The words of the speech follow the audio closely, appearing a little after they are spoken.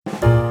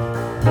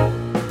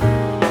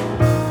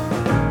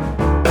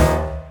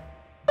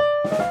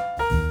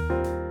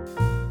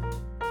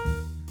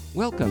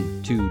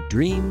Welcome to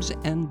Dreams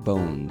and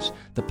Bones,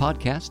 the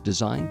podcast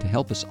designed to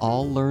help us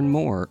all learn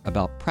more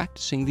about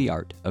practicing the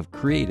art of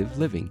creative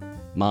living.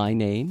 My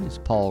name is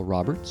Paul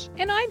Roberts.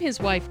 And I'm his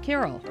wife,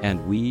 Carol.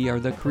 And we are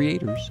the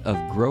creators of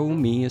Grow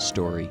Me a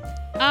Story,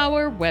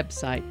 our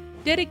website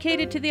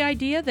dedicated to the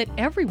idea that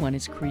everyone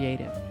is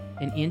creative.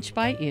 And inch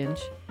by inch,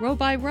 row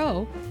by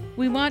row,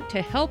 we want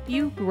to help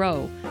you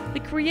grow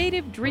the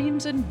creative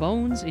dreams and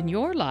bones in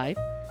your life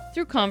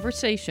through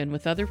conversation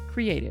with other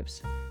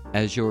creatives.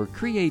 As your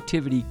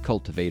creativity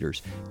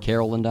cultivators,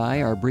 Carol and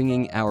I are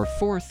bringing our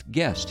fourth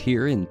guest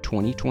here in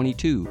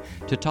 2022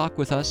 to talk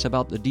with us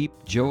about the deep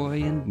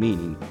joy and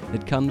meaning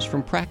that comes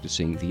from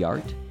practicing the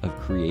art of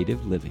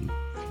creative living.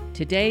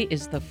 Today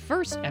is the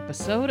first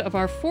episode of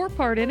our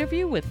four-part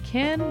interview with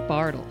Ken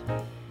Bartle.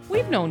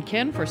 We've known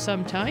Ken for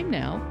some time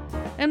now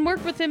and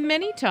worked with him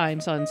many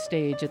times on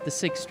stage at the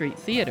 6th Street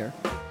Theater.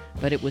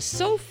 But it was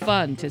so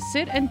fun to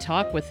sit and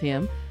talk with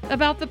him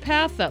about the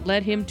path that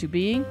led him to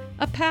being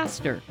a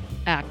pastor,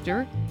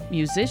 actor,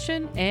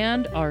 musician,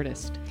 and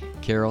artist.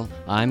 Carol,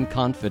 I'm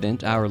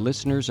confident our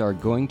listeners are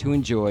going to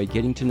enjoy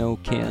getting to know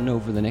Ken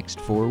over the next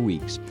 4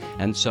 weeks.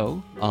 And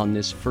so, on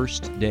this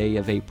first day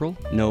of April,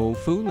 no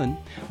foolin',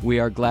 we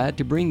are glad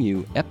to bring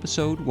you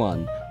Episode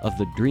 1 of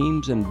the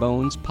Dreams and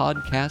Bones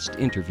podcast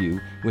interview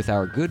with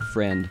our good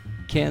friend,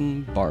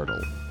 Ken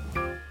Bartle.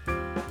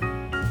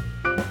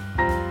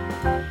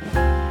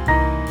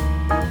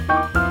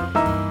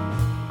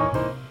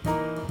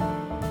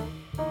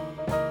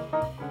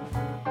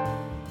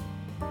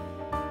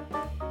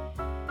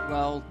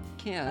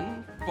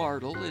 Ken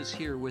Bartle is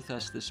here with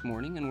us this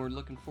morning, and we're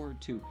looking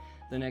forward to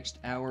the next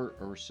hour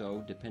or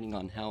so, depending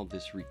on how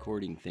this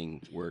recording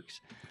thing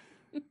works.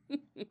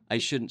 I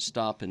shouldn't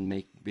stop and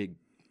make big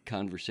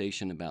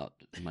conversation about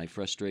my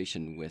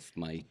frustration with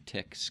my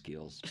tech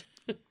skills.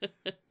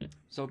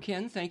 So,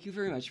 Ken, thank you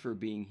very much for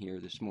being here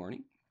this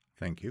morning.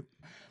 Thank you.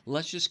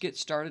 Let's just get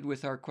started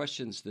with our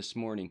questions this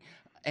morning.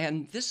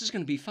 And this is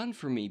going to be fun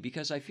for me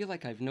because I feel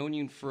like I've known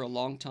you for a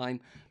long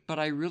time, but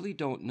I really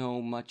don't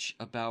know much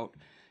about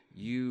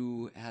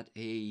you at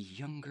a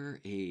younger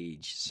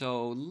age.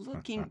 So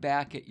looking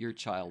back at your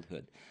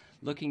childhood,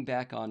 looking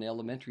back on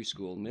elementary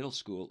school, middle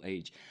school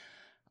age,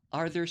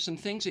 are there some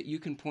things that you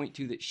can point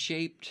to that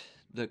shaped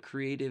the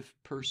creative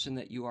person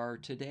that you are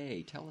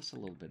today? Tell us a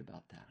little bit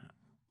about that.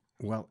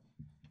 Well,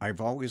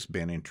 I've always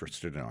been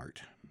interested in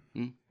art.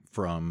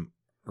 From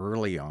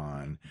early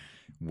on,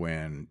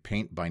 when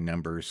paint by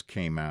numbers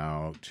came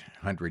out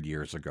 100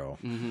 years ago.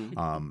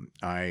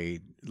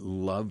 I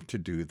loved to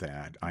do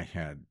that. I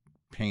had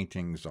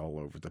paintings all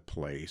over the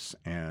place,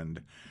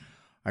 and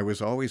I was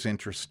always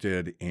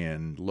interested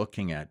in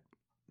looking at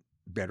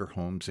Better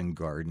Homes and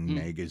Garden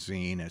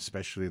magazine,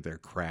 especially their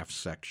crafts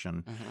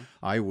section.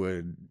 I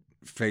would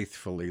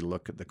faithfully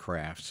look at the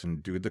crafts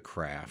and do the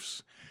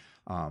crafts.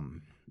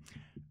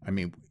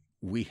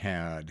 We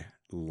had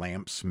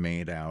lamps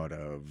made out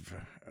of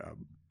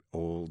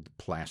old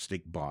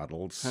plastic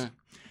bottles.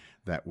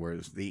 That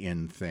was the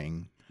in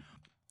thing.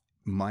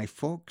 My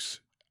folks,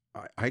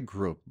 I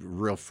grew up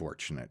real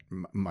fortunate.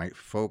 My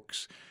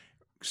folks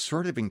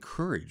sort of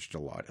encouraged a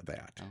lot of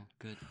that. Oh,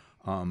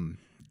 good.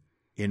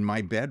 In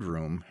my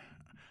bedroom,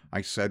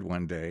 I said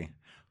one day,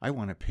 I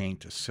want to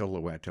paint a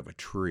silhouette of a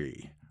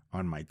tree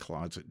on my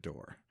closet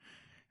door.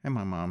 And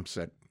my mom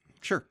said,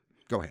 sure,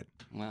 go ahead.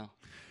 Wow.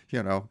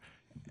 You know,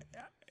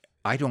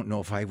 I don't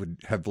know if I would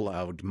have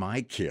allowed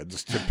my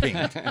kids to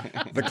paint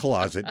the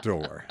closet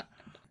door.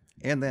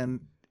 And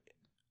then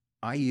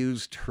I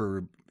used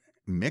her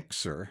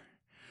mixer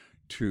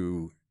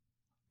to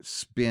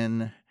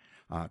spin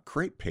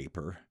crepe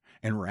paper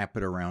and wrap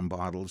it around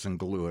bottles and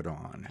glue it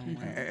on.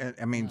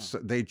 So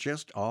they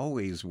just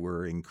always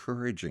were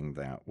encouraging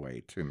that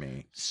way to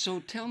me. So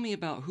tell me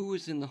about who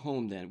was in the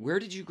home then. Where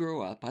did you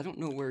grow up? I don't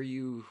know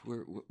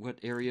what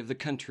area of the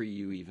country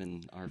you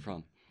even are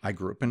from. I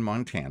grew up in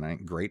Montana,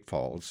 Great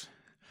Falls.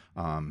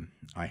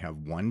 I have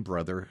one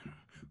brother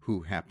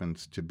who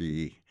happens to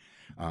be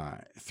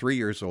 3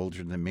 years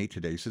older than me.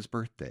 Today's his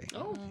birthday.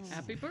 Oh,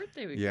 happy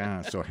birthday.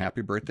 Yeah, so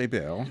happy birthday,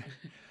 Bill.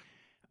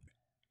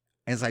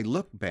 As I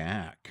look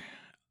back,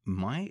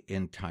 my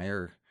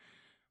entire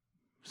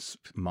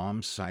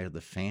mom's side of the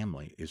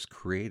family is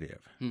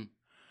creative.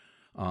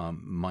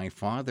 My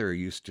father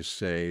used to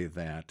say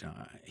that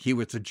he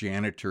was a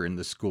janitor in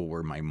the school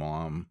where my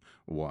mom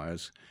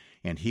was.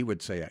 And he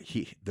would say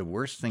the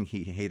worst thing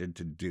he hated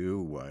to do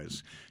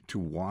was to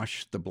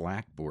wash the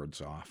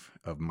blackboards off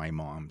of my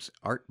mom's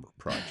art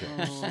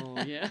projects.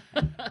 Oh, yeah.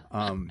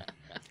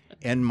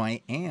 And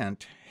my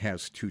aunt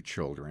has 2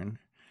 children,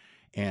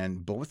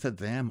 and both of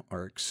them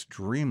are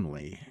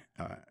extremely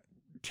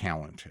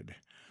talented.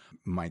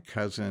 My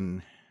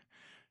cousin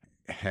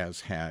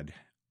has had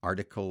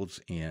articles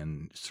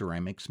in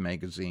ceramics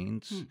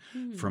magazines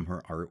from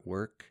her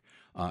artwork.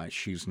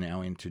 She's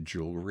now into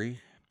jewelry.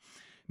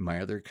 My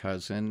other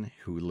cousin,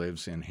 who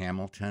lives in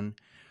Hamilton,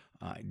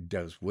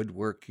 does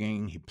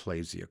woodworking. He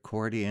plays the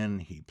accordion.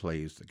 He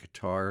plays the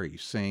guitar. He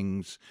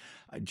sings.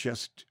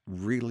 Just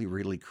really,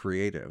 really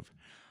creative.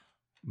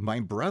 My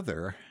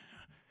brother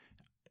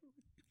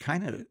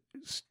kind of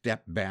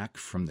stepped back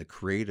from the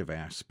creative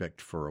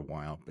aspect for a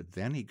while, but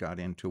then he got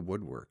into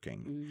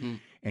woodworking,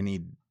 and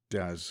he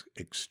does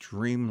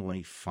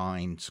extremely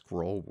fine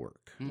scroll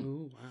work.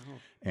 Oh, wow.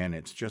 And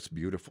it's just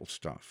beautiful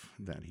stuff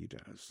that he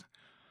does.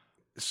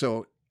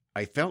 So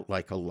I felt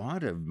like a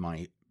lot of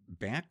my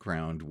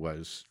background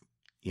was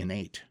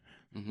innate.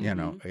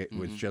 It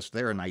was just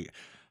there, and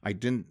I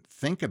didn't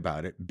think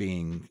about it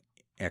being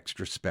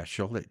extra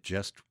special. It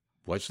just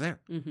was there,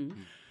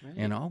 Right.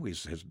 and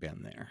always has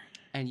been there.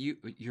 And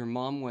your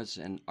mom was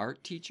an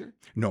art teacher?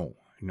 No,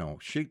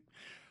 she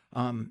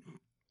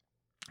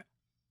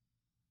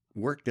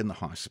worked in the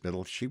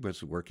hospital. She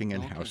was working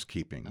in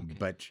housekeeping,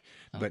 but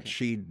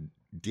she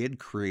did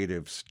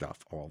creative stuff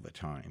all the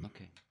time.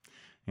 Okay.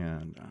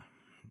 And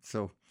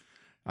so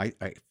I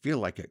feel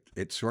like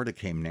it sort of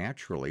came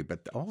naturally,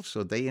 but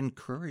also they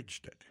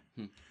encouraged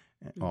it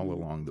all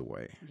along the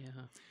way.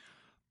 Yeah.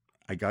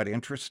 I got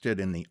interested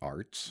in the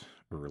arts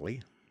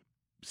early,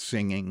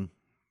 singing,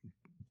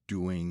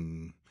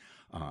 doing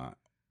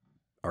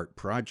art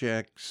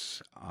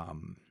projects.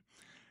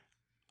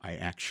 I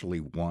actually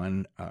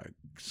won a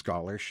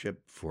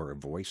scholarship for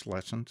voice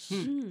lessons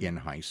in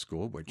high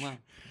school, which... Wow.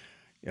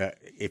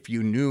 If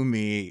you knew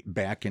me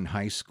back in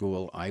high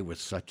school, I was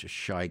such a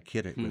shy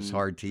kid. It was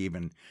hard to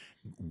even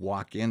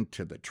walk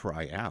into the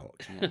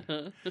tryout.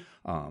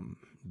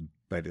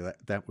 But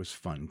that was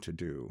fun to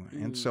do.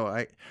 And so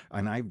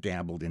I've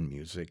dabbled in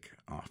music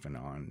off and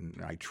on.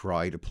 I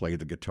try to play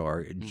the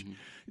guitar.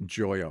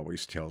 Joy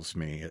always tells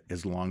me,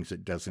 as long as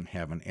it doesn't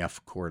have an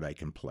F chord, I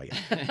can play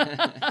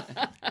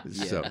it.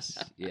 Yes,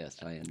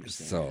 I understand.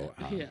 So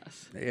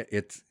Yes.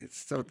 it's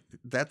so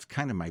that's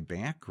kind of my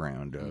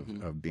background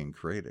of being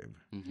creative.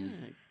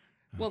 Right.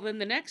 Well, then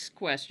the next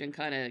question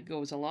kind of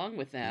goes along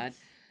with that.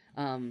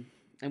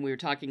 And we were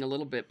talking a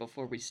little bit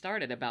before we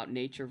started about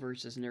nature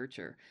versus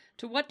nurture.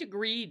 To what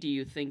degree do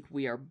you think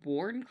we are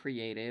born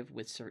creative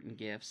with certain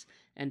gifts,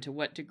 and to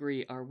what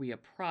degree are we a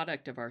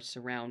product of our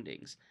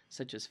surroundings,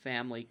 such as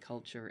family,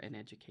 culture, and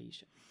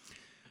education?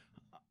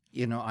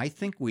 I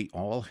think we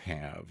all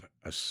have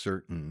a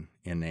certain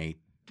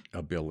innate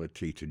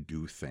ability to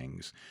do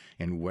things,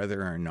 and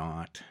whether or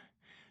not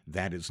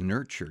that is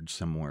nurtured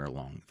somewhere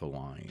along the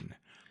line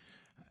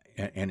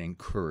and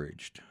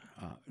encouraged.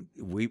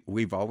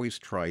 We've always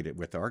tried it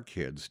with our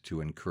kids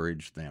to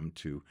encourage them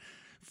to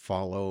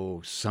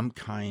follow some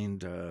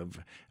kind of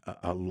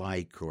a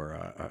like,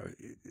 or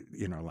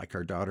like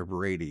our daughter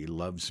Brady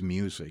loves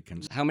music.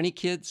 And How many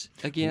kids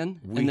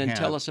again? And then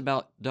tell us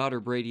about daughter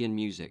Brady and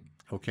music.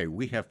 Okay,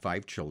 we have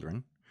 5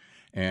 children,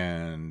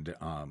 and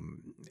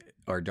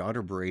our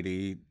daughter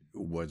Brady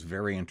was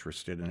very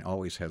interested and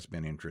always has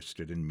been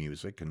interested in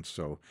music, and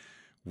so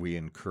we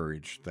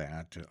encouraged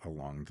that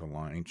along the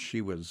line.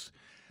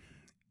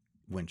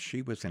 When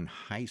she was in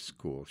high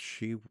school,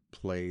 she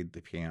played the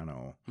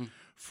piano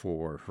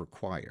for her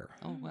choir.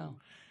 Oh, wow.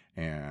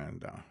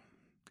 And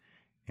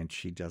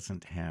she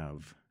doesn't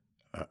have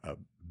a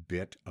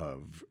bit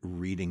of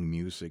reading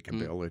music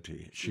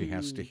ability. She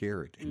has to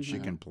hear it, and she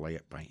can play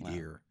it by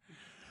ear.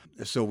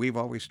 So we've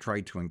always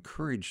tried to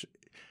encourage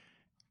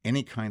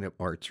any kind of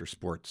arts or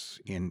sports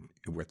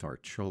with our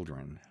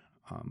children.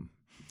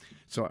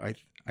 So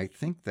I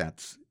think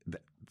that's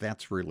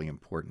really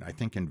important. I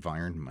think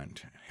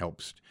environment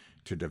helps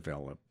to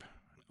develop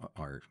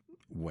our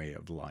way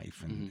of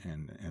life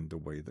and the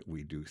way that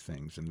we do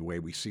things and the way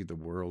we see the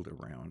world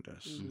around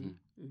us.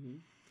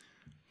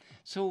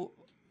 So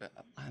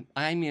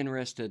I'm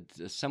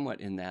interested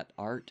somewhat in that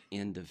art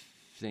end of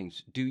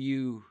things. Do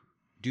you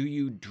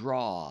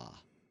draw?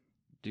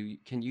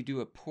 Can you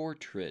do a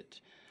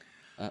portrait?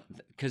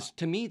 Because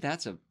to me,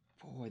 that's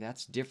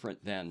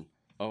different than,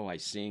 I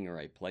sing or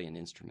I play an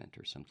instrument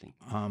or something.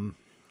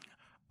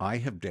 I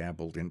have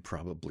dabbled in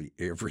probably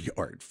every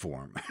art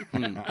form.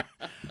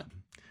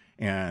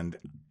 And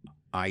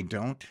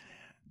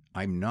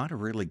I'm not a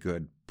really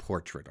good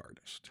portrait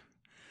artist,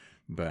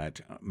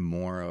 but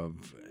more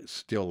of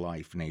still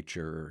life,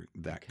 nature,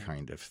 that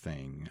kind of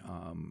thing.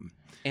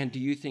 And do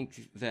you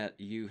think that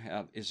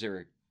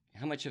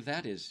how much of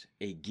that is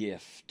a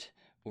gift,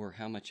 or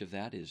how much of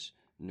that is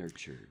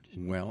nurtured?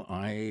 Well,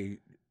 I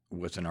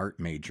was an art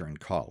major in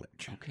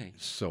college. Okay.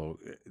 So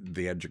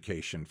the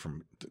education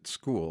from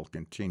school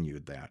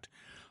continued that.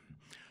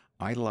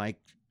 I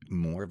liked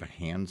more of a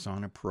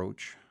hands-on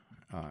approach.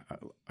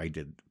 I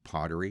did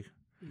pottery.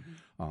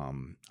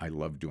 I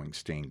love doing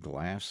stained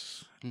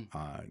glass,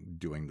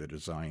 doing the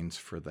designs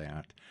for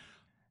that.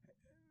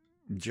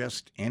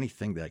 Just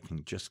anything that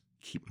can just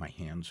keep my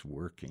hands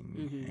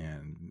working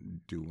and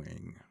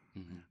doing.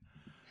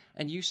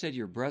 And you said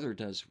your brother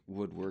does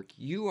woodwork.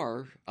 You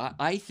are,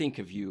 I think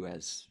of you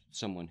as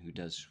someone who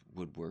does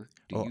woodwork.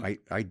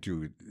 I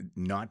do,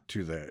 not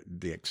to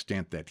the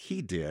extent that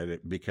he did,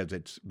 because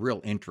it's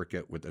real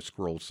intricate with a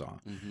scroll saw.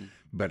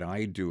 But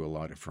I do a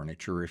lot of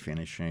furniture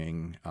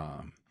refinishing.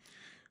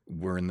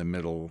 We're in the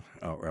middle,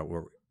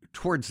 we're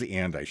towards the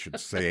end, I should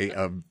say,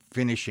 of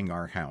finishing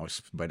our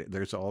house. But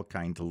there's all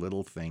kinds of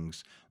little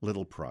things,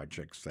 little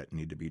projects that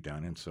need to be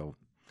done. And so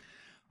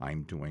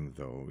I'm doing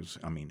those.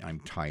 I mean, I'm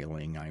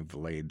tiling, I've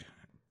laid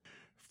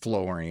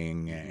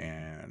flooring,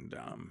 and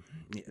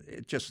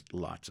just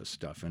lots of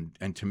stuff.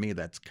 And to me,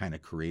 that's kind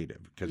of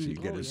creative because you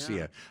get to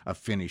see a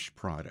finished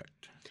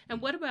product.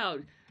 And what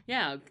about,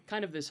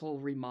 kind of this whole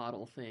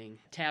remodel thing,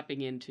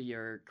 tapping into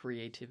your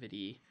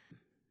creativity,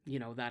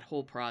 that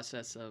whole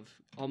process of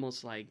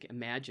almost like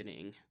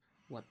imagining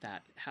what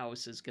that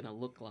house is going to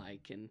look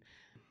like,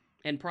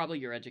 and probably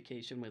your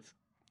education with,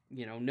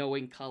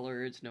 knowing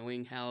colors,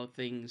 knowing how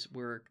things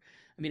work.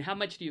 I mean, how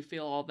much do you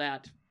feel all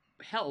that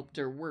helped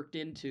or worked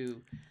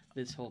into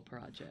this whole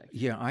project?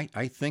 Yeah,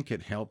 I think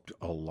it helped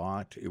a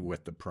lot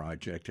with the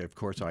project. Of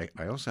course, I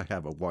also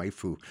have a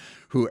wife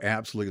who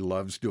absolutely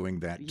loves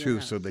doing that too.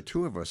 Yes. So the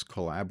two of us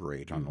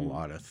collaborate on a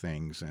lot of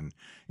things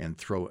and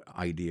throw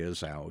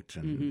ideas out.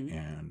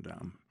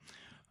 And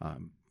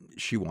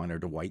she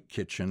wanted a white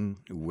kitchen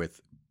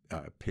with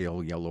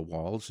pale yellow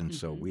walls, and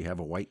so we have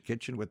a white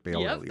kitchen with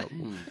pale yellow.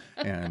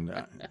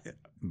 And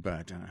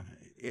but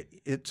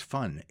it's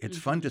fun. It's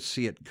fun to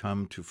see it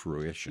come to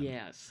fruition.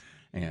 Yes.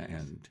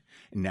 And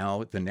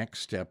now the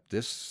next step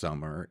this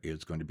summer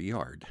is going to be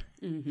yard.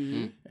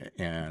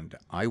 And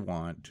I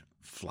want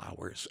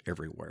flowers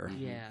everywhere.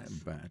 Yes.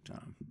 But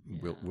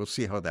we'll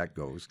see how that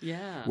goes.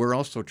 Yeah. We're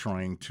also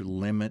trying to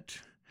limit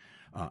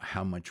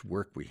how much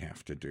work we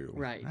have to do.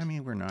 Right. I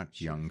mean, we're not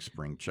young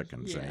spring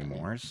chickens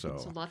anymore,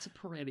 so lots of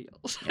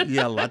perennials.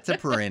 yeah, lots of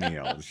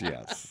perennials.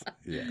 Yes.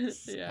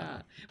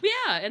 Yeah,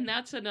 and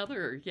that's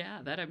another.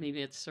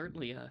 It's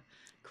certainly a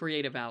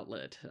creative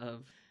outlet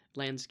of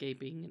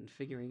landscaping and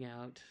figuring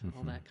out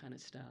all that kind of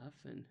stuff,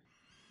 and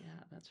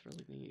that's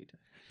really neat.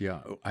 Yeah,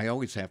 I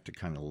always have to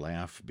kind of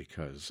laugh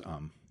because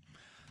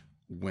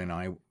when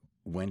I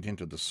went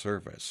into the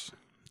service,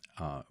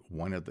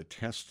 one of the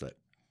tests that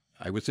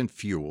I was in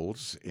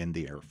fuels in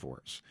the Air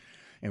Force,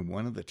 and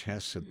one of the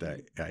tests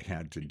that I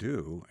had to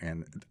do,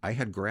 and I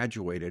had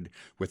graduated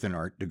with an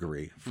art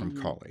degree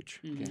from college,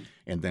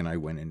 and then I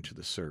went into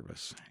the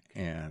service,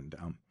 and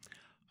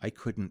I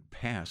couldn't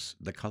pass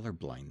the color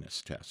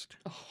blindness test.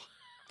 Oh,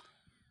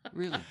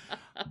 really?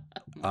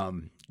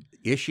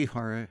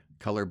 Ishihara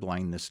color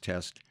blindness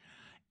test.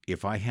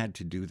 If I had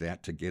to do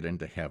that to get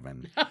into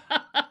heaven,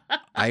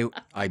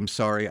 I'm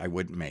sorry, I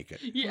wouldn't make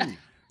it. Yeah.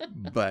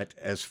 But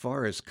as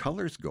far as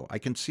colors go, I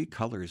can see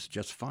colors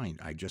just fine.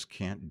 I just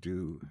can't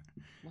do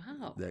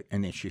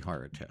an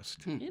Ishihara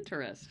test.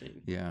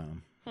 Interesting. Yeah.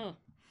 Huh.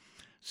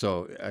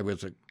 So I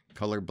was a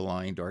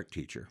colorblind art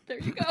teacher. There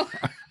you go.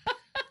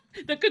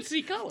 That could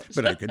see colors.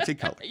 But I could see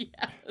colors.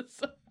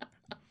 Yes.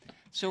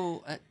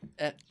 So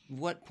at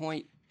what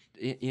point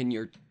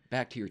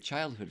back to your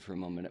childhood for a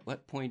moment, at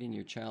what point in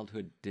your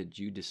childhood did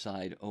you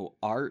decide,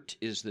 art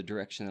is the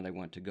direction that I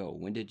want to go?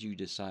 When did you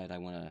decide I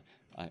want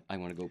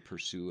to go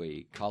pursue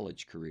a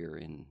college career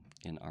in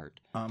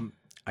art?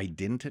 I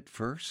didn't at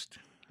first.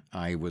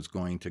 I was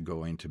going to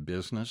go into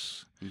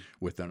business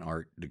with an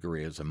art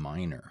degree as a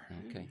minor.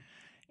 Okay.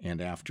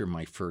 And after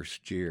my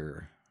first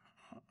year,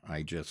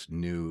 I just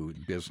knew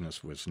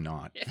business was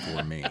not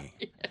for me.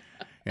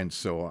 And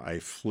so I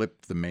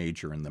flipped the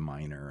major and the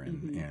minor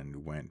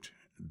and went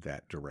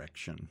that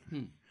direction.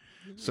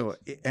 So,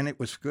 and it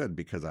was good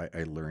because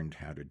I learned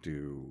how to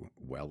do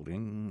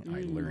welding.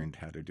 I learned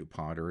how to do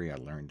pottery. I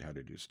learned how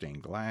to do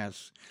stained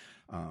glass.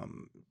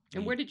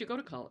 And where did you go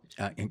to college?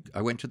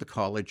 I went to the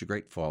College of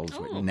Great Falls.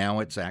 Now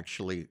it's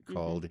actually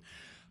called...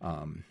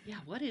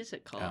 what is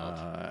it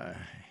called?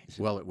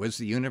 Well, it was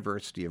the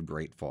University of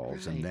Great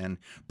Falls, and then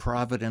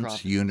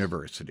Providence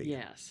University.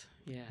 Yes.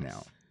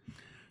 Now.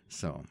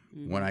 So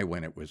when I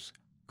went, it was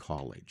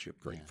College of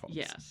Great Falls.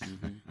 Yes.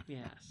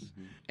 Yes.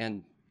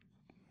 And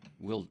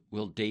we'll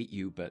date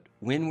you, but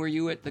when were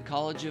you at the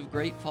College of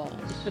Great Falls?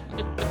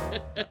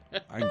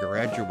 I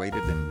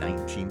graduated in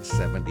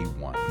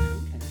 1971.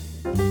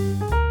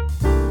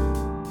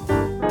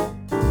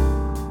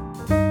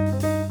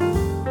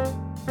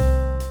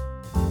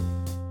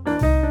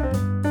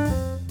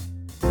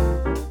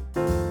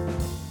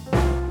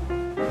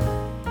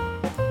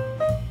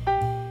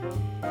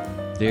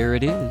 There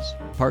it is,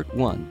 part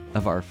 1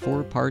 of our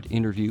 4-part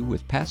interview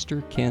with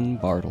Pastor Ken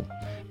Bartle.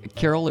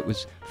 Carol, it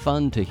was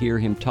fun to hear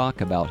him talk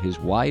about his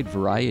wide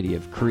variety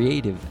of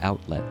creative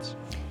outlets.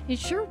 It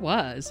sure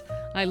was.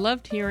 I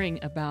loved hearing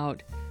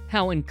about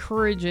how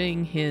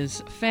encouraging his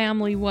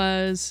family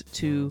was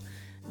to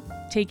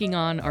taking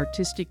on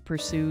artistic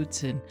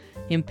pursuits and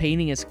him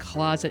painting his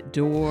closet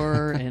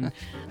door and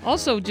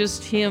also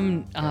just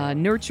him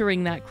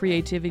nurturing that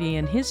creativity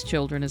in his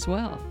children as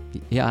well.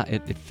 Yeah,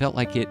 it felt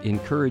like it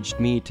encouraged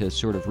me to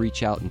sort of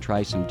reach out and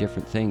try some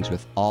different things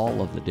with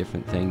all of the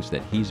different things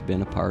that he's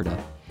been a part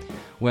of.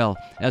 Well,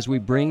 as we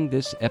bring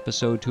this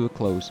episode to a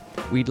close,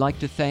 we'd like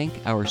to thank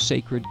our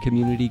Sacred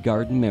Community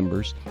Garden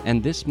members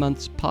and this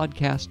month's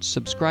podcast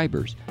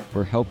subscribers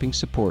for helping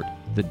support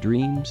the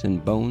Dreams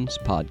and Bones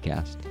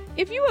podcast.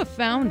 If you have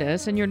found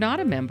us and you're not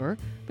a member,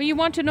 but you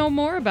want to know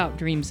more about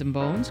Dreams and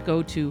Bones,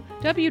 go to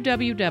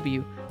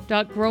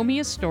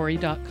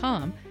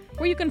www.growmeastory.com,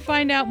 where you can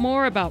find out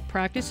more about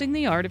practicing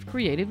the art of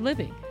creative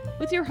living.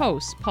 with your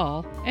hosts,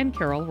 Paul and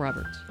Carol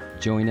Roberts.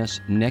 Join us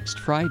next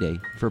Friday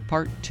for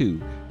part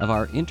 2 of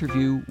our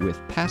interview with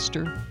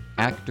pastor,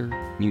 actor,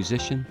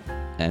 musician,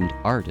 and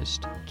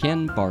artist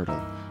Ken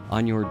Bartle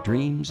on your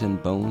Dreams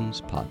and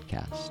Bones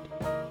podcast.